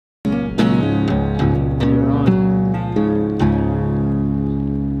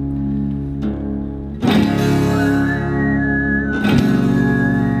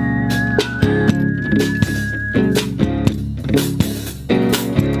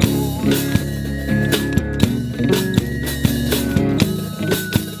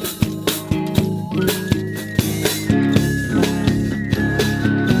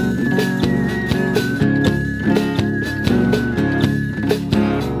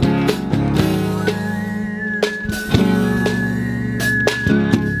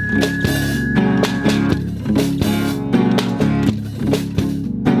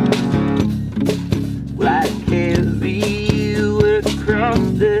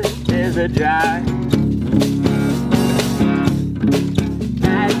as I drive.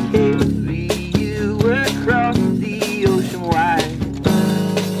 I'd carry you across the ocean wide.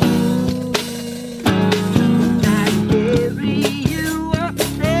 I'd carry you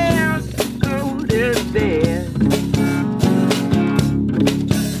upstairs to go to bed.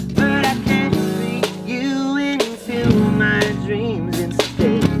 But I carry you into my dreams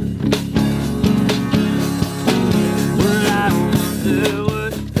instead. Well, I wonder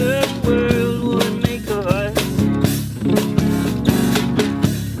what the world would make of us.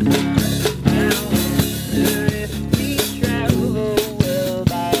 I wonder if we travel well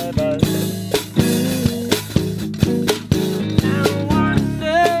by bus. I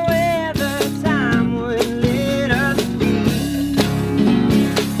wonder where the time would let us be.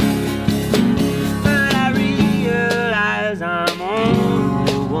 But I realize I'm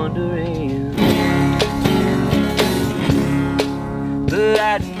only wondering. But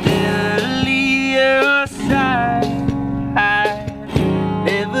I'd never leave your side. I'd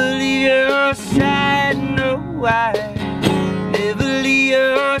never leave your side. No, I'd never leave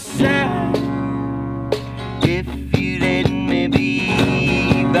your side. If you let me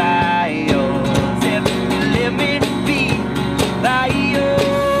be by yours, if you let me be by yours.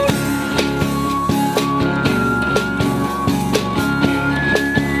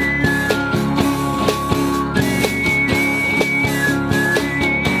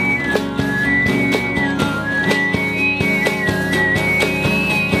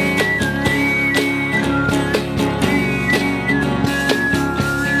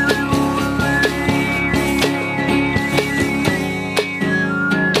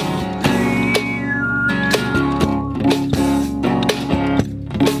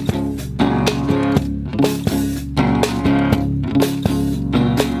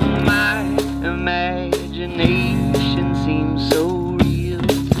 My imagination seems so real,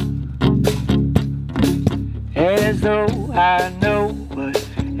 as though I know what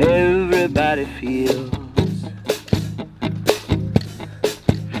everybody feels.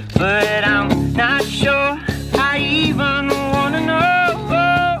 But I'm not sure I even wanna know.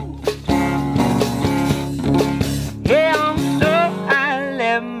 Yeah, I'm so I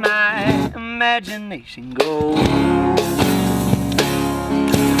let my imagination go.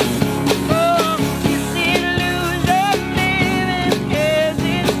 Oh, this illusion living as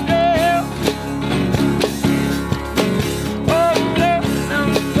it's real. Oh, girl,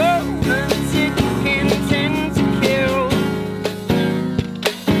 I'm golden, sick, intent to kill.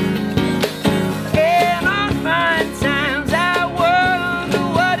 And on fine times I wonder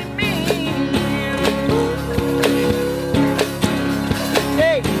what it means.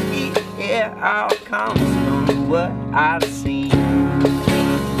 Hey, yeah, all comes from what I've seen.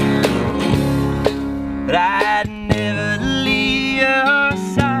 But I'd never leave your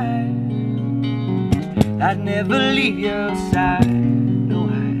side. I'd never leave your side. No,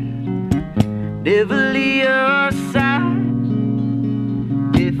 I'd never leave